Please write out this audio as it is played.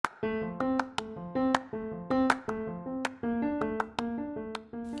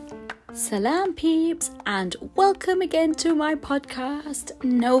Salam peeps, and welcome again to my podcast,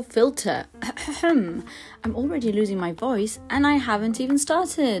 No Filter. I'm already losing my voice and I haven't even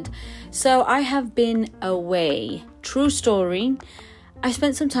started. So I have been away. True story. I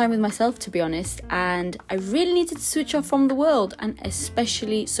spent some time with myself, to be honest, and I really needed to switch off from the world and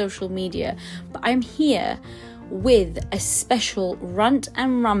especially social media. But I'm here with a special rant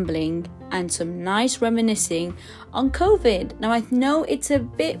and rambling and some nice reminiscing on COVID. Now, I know it's a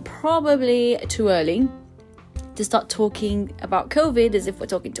bit probably too early to start talking about COVID as if we're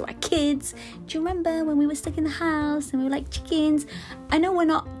talking to our kids. Do you remember when we were stuck in the house and we were like chickens? I know we're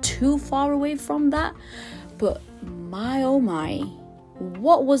not too far away from that, but my oh my,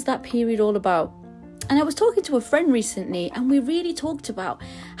 what was that period all about? And I was talking to a friend recently and we really talked about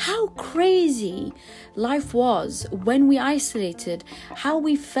how crazy life was when we isolated, how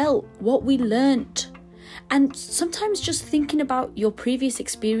we felt, what we learnt. And sometimes just thinking about your previous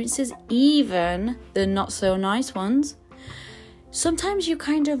experiences, even the not so nice ones, sometimes you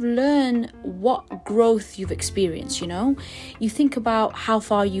kind of learn what growth you've experienced, you know? You think about how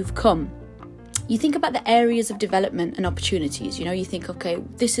far you've come. You think about the areas of development and opportunities, you know, you think, okay,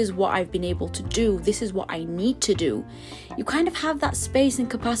 this is what I've been able to do. This is what I need to do. You kind of have that space and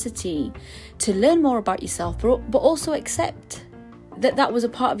capacity to learn more about yourself, but also accept that that was a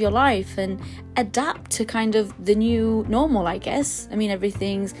part of your life and adapt to kind of the new normal, I guess. I mean,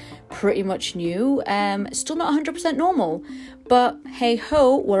 everything's pretty much new. Still not 100% normal, but hey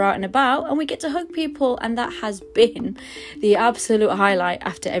ho, we're out and about and we get to hug people, and that has been the absolute highlight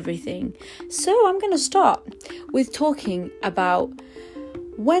after everything. So I'm going to start with talking about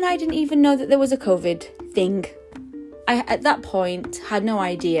when I didn't even know that there was a COVID thing. I, at that point, had no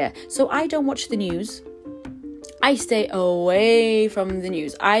idea. So I don't watch the news. I stay away from the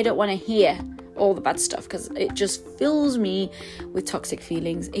news. I don't want to hear all the bad stuff because it just fills me with toxic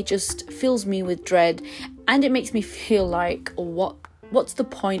feelings. It just fills me with dread, and it makes me feel like what's the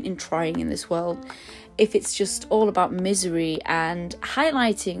point in trying in this world if it's just all about misery and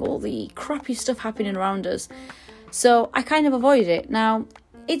highlighting all the crappy stuff happening around us. So I kind of avoid it. Now,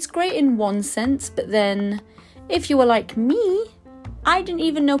 it's great in one sense, but then if you were like me, I didn't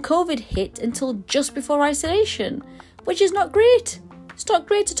even know COVID hit until just before isolation, which is not great. It's not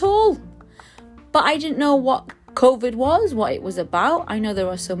great at all. But I didn't know what COVID was, what it was about. I know there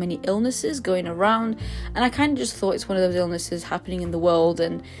are so many illnesses going around, and I kind of just thought it's one of those illnesses happening in the world,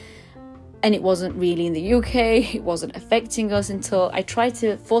 and it wasn't really in the UK. It wasn't affecting us until I tried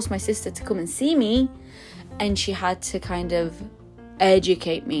to force my sister to come and see me, and she had to kind of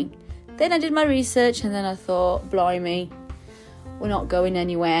educate me. Then I did my research, and then I thought, blimey, we're not going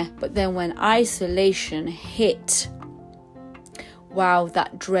anywhere. But then when isolation hit, wow,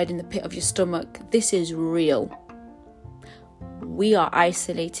 that dread in the pit of your stomach, this is real. We are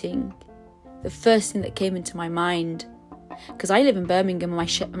isolating. The first thing that came into my mind, because I live in Birmingham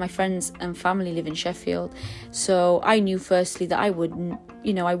and my friends and family live in Sheffield, so I knew firstly that I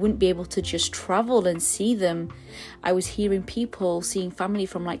wouldn't be able to just travel and see them. I was hearing people seeing family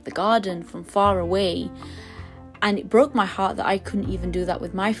from like the garden, from far away. And it broke my heart that I couldn't even do that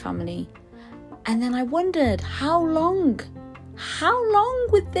with my family. And then I wondered, how long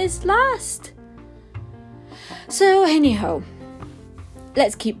would this last? So anyhow,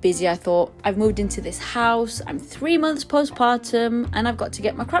 let's keep busy, I thought. I've moved into this house. I'm 3 months postpartum and I've got to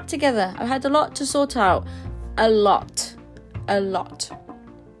get my crap together. I've had a lot to sort out. A lot.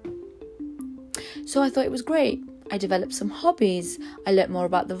 So I thought it was great. I developed some hobbies. I learnt more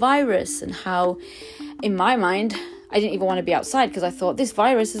about the virus and how, in my mind, I didn't even want to be outside because I thought this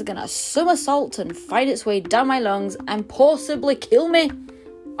virus is going to somersault and find its way down my lungs and possibly kill me.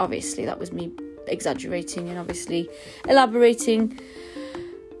 Obviously, that was me exaggerating and obviously elaborating.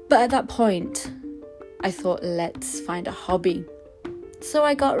 But at that point, I thought, let's find a hobby. So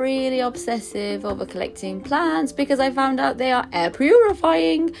I got really obsessive over collecting plants because I found out they are air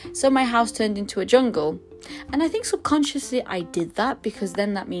purifying. So my house turned into a jungle. And I think subconsciously I did that because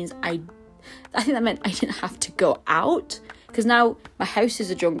then that means I think that meant I didn't have to go out, because now my house is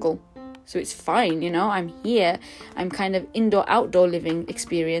a jungle. So it's fine, you know, I'm here. I'm kind of indoor-outdoor living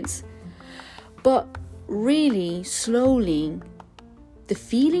experience. But really, slowly, the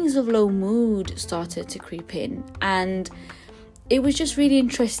feelings of low mood started to creep in. And it was just really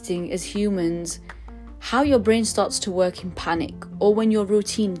interesting as humans how your brain starts to work in panic, or when your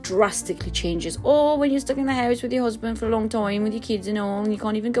routine drastically changes, or when you're stuck in the house with your husband for a long time with your kids and all, and you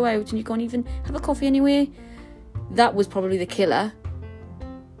can't even go out and you can't even have a coffee anyway. That was probably the killer.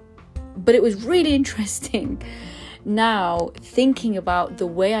 But it was really interesting now thinking about the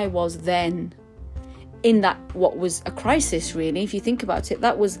way I was then in that, what was a crisis really, if you think about it,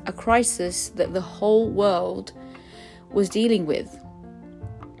 that was a crisis that the whole world was dealing with.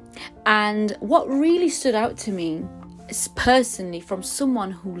 And what really stood out to me is personally, from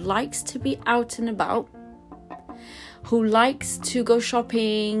someone who likes to be out and about, who likes to go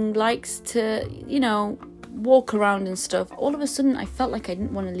shopping, likes to, walk around and stuff, all of a sudden I felt like I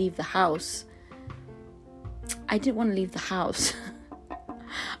didn't want to leave the house. I didn't want to leave the house.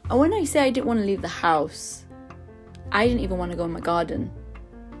 And when I say I didn't want to leave the house, I didn't even want to go in my garden.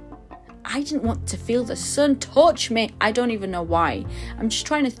 I didn't want to feel the sun touch me. I don't even know why. I'm just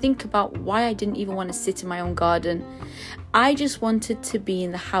trying to think about why I didn't even want to sit in my own garden. I just wanted to be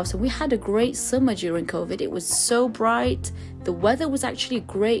in the house. And we had a great summer during COVID. It was so bright. The weather was actually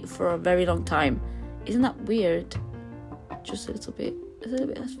great for a very long time. Isn't that weird? Just a little bit.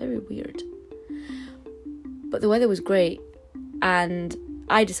 That's very weird. But the weather was great. And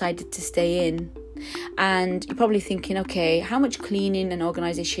I decided to stay in. And you're probably thinking, okay, how much cleaning and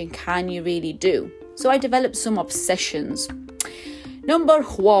organization can you really do? So I developed some obsessions. Number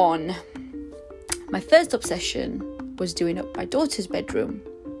one, my first obsession was doing up my daughter's bedroom.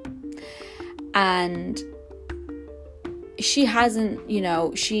 And she hasn't,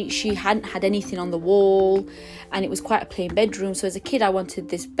 she hadn't had anything on the wall, and it was quite a plain bedroom. So as a kid, I wanted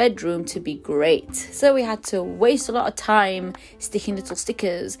this bedroom to be great. So we had to waste a lot of time sticking little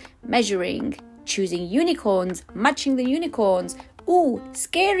stickers, measuring, choosing unicorns, matching the unicorns. Ooh,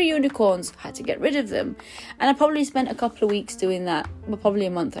 scary unicorns. Had to get rid of them. And I probably spent a couple of weeks doing that. Well, probably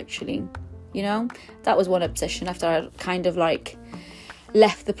a month actually. That was one obsession after I kind of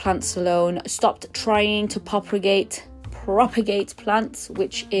left the plants alone. Stopped trying to propagate plants,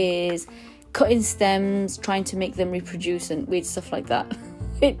 which is cutting stems, trying to make them reproduce and weird stuff like that,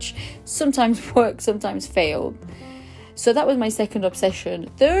 which sometimes worked, sometimes failed. So that was my second obsession.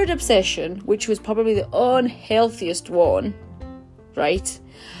 Third obsession, which was probably the unhealthiest one, right,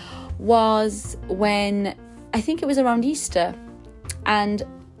 was when, I think it was around Easter, and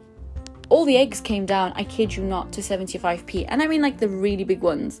all the eggs came down, I kid you not, to 75p. And I mean the really big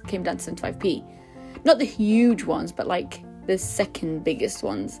ones came down to 75p. Not the huge ones, but the second biggest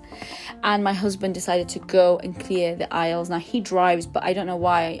ones. And my husband decided to go and clear the aisles. Now he drives, but I don't know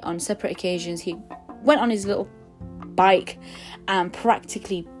why, on separate occasions he went on his little bike and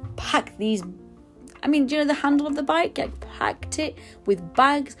practically packed these, the handle of the bike, packed it with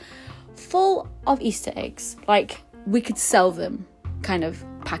bags full of Easter eggs, we could sell them kind of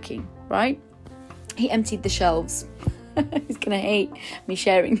packing, right? He emptied the shelves. He's gonna hate me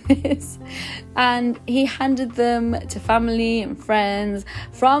sharing this. And he handed them to family and friends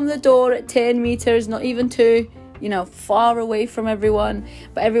from the door at 10 meters, not even 2, far away from everyone.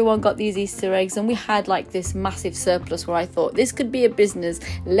 But everyone got these Easter eggs, and we had this massive surplus where I thought, this could be a business.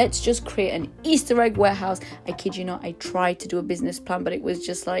 Let's just create an Easter egg warehouse. I kid you not, I tried to do a business plan, but it was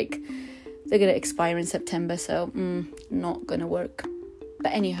just they're gonna expire in September, so not gonna work.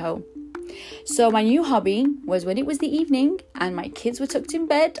 But anyhow, so my new hobby was when it was the evening and my kids were tucked in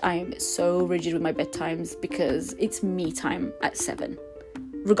bed. I am so rigid with my bedtimes because it's me time at 7.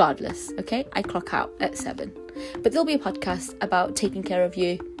 Regardless, okay? I clock out at 7. But there'll be a podcast about taking care of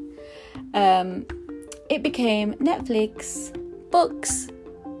you. It became Netflix, books,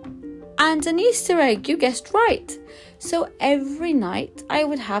 and an Easter egg. You guessed right. So every night I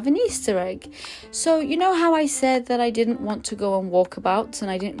would have an Easter egg. So you know how I said that I didn't want to go on walkabouts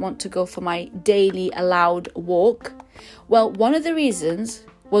and I didn't want to go for my daily allowed walk? Well, one of the reasons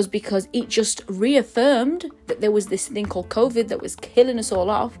was because it just reaffirmed that there was this thing called COVID that was killing us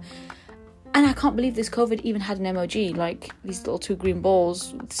all off. And I can't believe this COVID even had an emoji, these little 2 green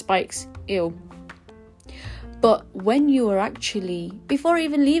balls with spikes. Ew. But when you were actually, before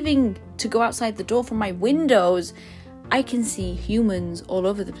even leaving to go outside the door from my windows, I can see humans all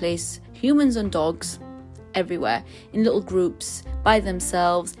over the place, humans and dogs everywhere, in little groups, by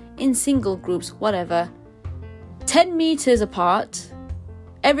themselves, in single groups, whatever. 10 meters apart,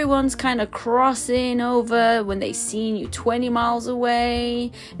 everyone's kind of crossing over when they see you 20 miles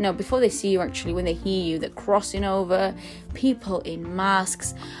away. No, before they see you actually, when they hear you, they're crossing over. People in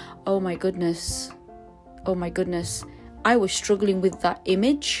masks. Oh my goodness. I was struggling with that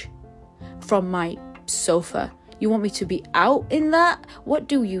image from my sofa. You want me to be out in that? What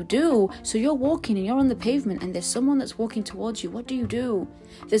do you do? So you're walking and you're on the pavement and there's someone that's walking towards you. What do you do?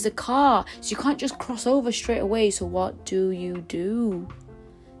 There's a car, so you can't just cross over straight away. So what do you do?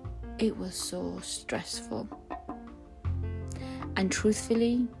 It was so stressful. And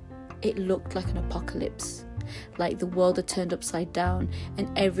truthfully, it looked like an apocalypse. Like the world had turned upside down and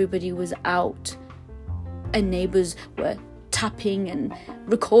everybody was out and neighbours were tapping and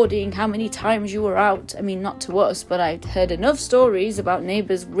recording how many times you were out. I mean, not to us, but I'd heard enough stories about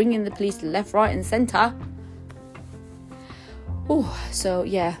neighbours ringing the police left, right and centre. So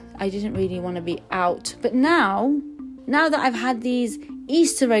yeah, I didn't really want to be out. But now that I've had these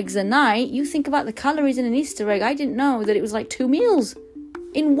Easter eggs a night, you think about the calories in an Easter egg. I didn't know that it was like 2 meals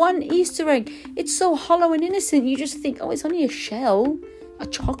in one Easter egg. It's so hollow and innocent. You just think, oh, it's only a shell, a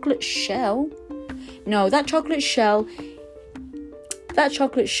chocolate shell. No, that chocolate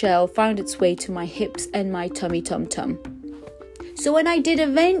shell found its way to my hips and my tummy tum-tum. So when I did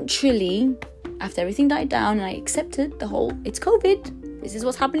eventually, after everything died down and I accepted the whole, it's COVID, this is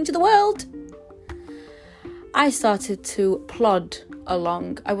what's happening to the world, I started to plod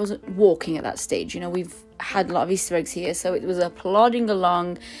along. I wasn't walking at that stage. We've had a lot of Easter eggs here, so it was a plodding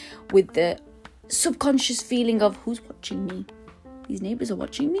along with the subconscious feeling of, who's watching me? These neighbours are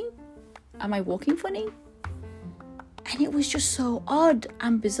watching me? Am I walking funny? And it was just so odd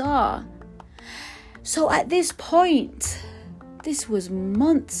and bizarre. So at this point, this was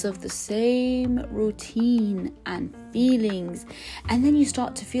months of the same routine and feelings, and then you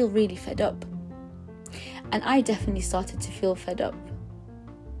start to feel really fed up. And I definitely started to feel fed up.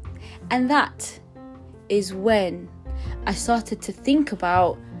 And that is when I started to think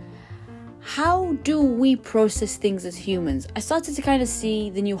about, how do we process things as humans? I started to kind of see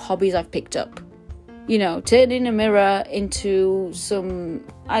the new hobbies I've picked up. Turning a mirror into some,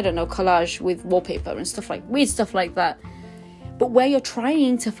 collage with wallpaper and weird stuff like that. But where you're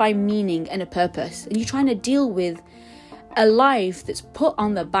trying to find meaning and a purpose, and you're trying to deal with a life that's put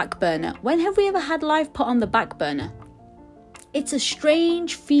on the back burner. When have we ever had life put on the back burner? It's a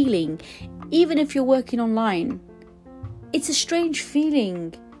strange feeling, even if you're working online. It's a strange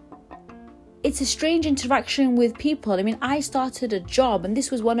feeling. It's a strange interaction with people. I mean, I started a job, and this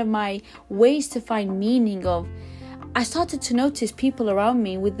was one of my ways to find meaning of, I started to notice people around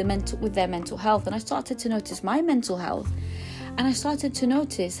me with their mental health, and I started to notice my mental health, and I started to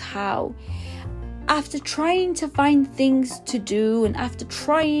notice how, after trying to find things to do and after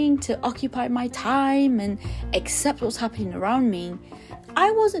trying to occupy my time and accept what's happening around me, I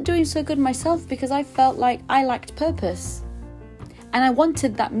wasn't doing so good myself because I felt like I lacked purpose. And I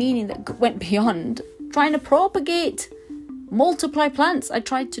wanted that meaning that went beyond trying to propagate, multiply plants. I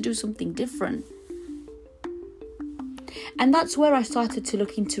tried to do something different. And that's where I started to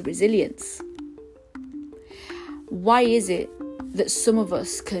look into resilience. Why is it that some of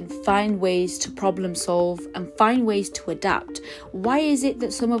us can find ways to problem solve and find ways to adapt? Why is it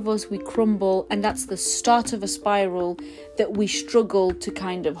that some of us, we crumble, and that's the start of a spiral that we struggle to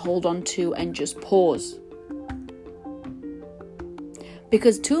kind of hold on to and just pause?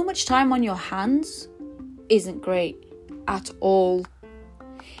 Because too much time on your hands isn't great at all.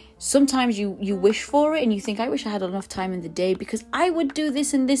 Sometimes you wish for it and you think, I wish I had enough time in the day because I would do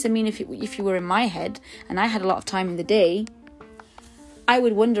this and this. I mean, if you were in my head and I had a lot of time in the day, I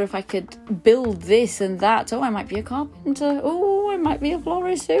would wonder if I could build this and that. Oh, I might be a carpenter. Oh, I might be a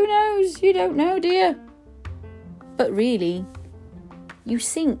florist. Who knows? You don't know, do you? But really, you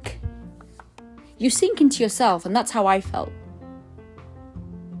sink. You sink into yourself, and that's how I felt.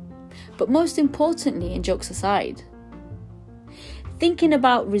 But most importantly, and jokes aside, thinking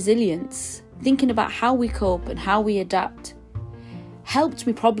about resilience, thinking about how we cope and how we adapt, helped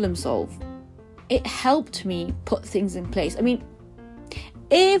me problem solve. It helped me put things in place. I mean,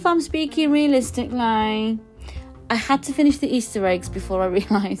 if I'm speaking realistically, I had to finish the Easter eggs before I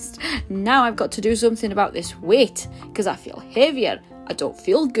realised now I've got to do something about this weight because I feel heavier. I don't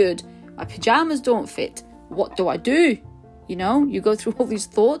feel good. My pyjamas don't fit. What do I do? You go through all these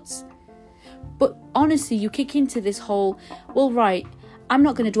thoughts. But honestly, you kick into this whole, well, right, I'm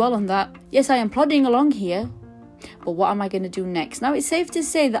not going to dwell on that. Yes, I am plodding along here. But what am I going to do next? Now, it's safe to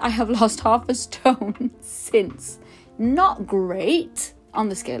say that I have lost half a stone since. Not great on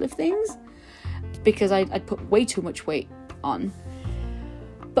the scale of things, because I'd put way too much weight on.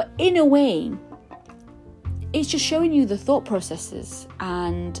 But in a way, it's just showing you the thought processes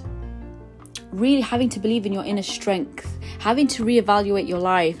and really having to believe in your inner strength, having to reevaluate your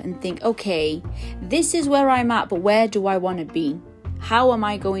life and think, okay, this is where I'm at, but where do I want to be? How am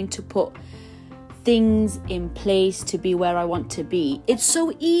I going to put things in place to be where I want to be? It's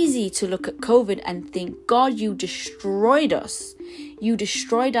so easy to look at COVID and think, God, you destroyed us. You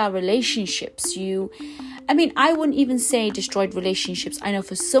destroyed our relationships. I wouldn't even say destroyed relationships. I know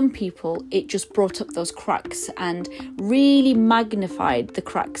for some people, it just brought up those cracks and really magnified the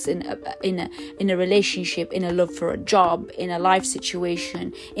cracks in a relationship, in a love for a job, in a life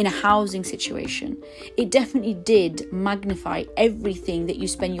situation, in a housing situation. It definitely did magnify everything that you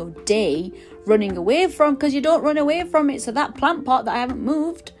spend your day running away from, because you don't run away from it. So that plant pot that I haven't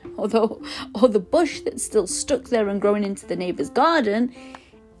moved, or the bush that's still stuck there and growing into the neighbour's garden,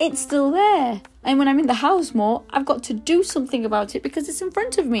 it's still there. And when I'm in the house more, I've got to do something about it because it's in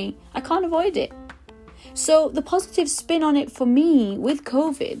front of me. I can't avoid it. So the positive spin on it for me with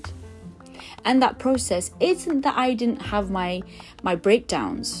COVID and that process isn't that I didn't have my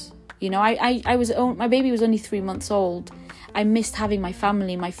breakdowns. You know, my baby was only 3 months old. I missed having my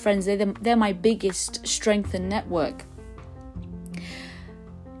family, my friends. They're my biggest strength and network.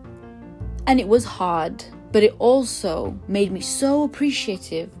 And it was hard, but it also made me so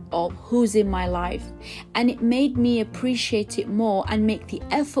appreciative of who's in my life. And it made me appreciate it more and make the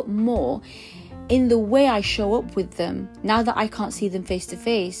effort more in the way I show up with them now that I can't see them face to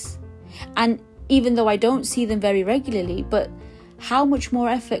face. And even though I don't see them very regularly, but how much more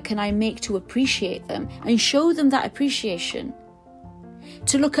effort can I make to appreciate them and show them that appreciation?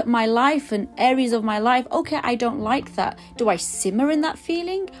 To look at my life and areas of my life, okay, I don't like that. Do I simmer in that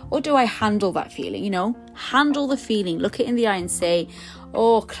feeling or do I handle that feeling? You know, handle the feeling, look it in the eye and say,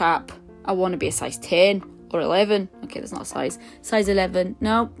 oh crap, I want to be a size 10 or 11. Okay, that's not a size. Size 11,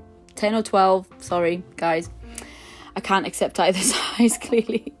 no, 10 or 12. Sorry, guys. I can't accept either size,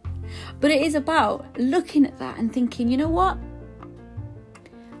 clearly. But it is about looking at that and thinking, you know what?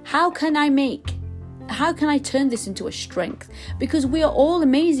 How can I turn this into a strength? Because we are all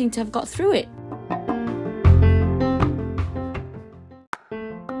amazing to have got through it.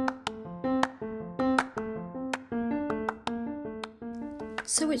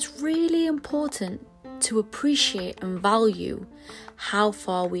 So it's really important to appreciate and value how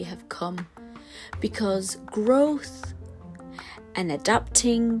far we have come, because growth and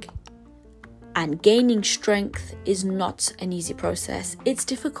adapting and gaining strength is not an easy process. It's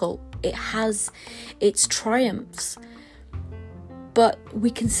difficult. It has its triumphs, but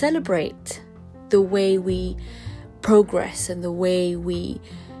we can celebrate the way we progress and the way we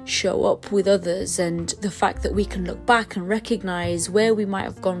show up with others, and the fact that we can look back and recognize where we might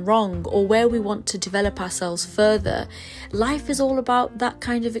have gone wrong or where we want to develop ourselves further. Life is all about that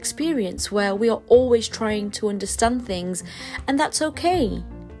kind of experience where we are always trying to understand things, and that's okay.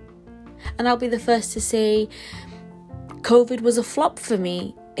 And I'll be the first to say COVID was a flop for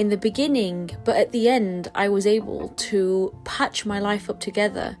me in the beginning, but at the end I was able to patch my life up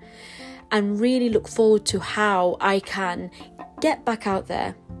together and really look forward to how I can get back out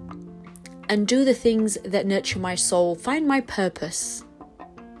there and do the things that nurture my soul, find my purpose.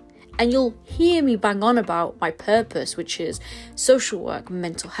 And you'll hear me bang on about my purpose, which is social work,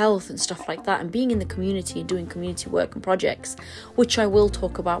 mental health and stuff like that, and being in the community and doing community work and projects, which I will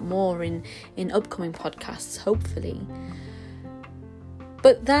talk about more in upcoming podcasts, hopefully.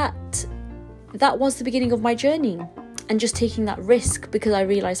 But that was the beginning of my journey, and just taking that risk because I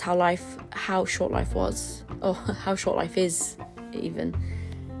realised how short life was, or how short life is even.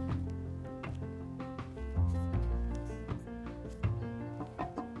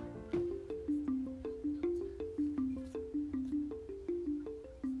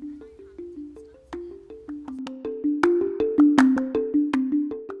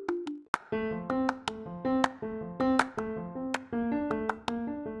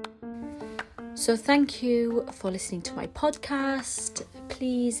 So thank you for listening to my podcast.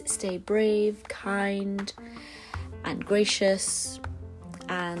 Please stay brave, kind, and gracious.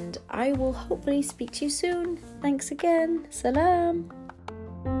 And I will hopefully speak to you soon. Thanks again. Salam.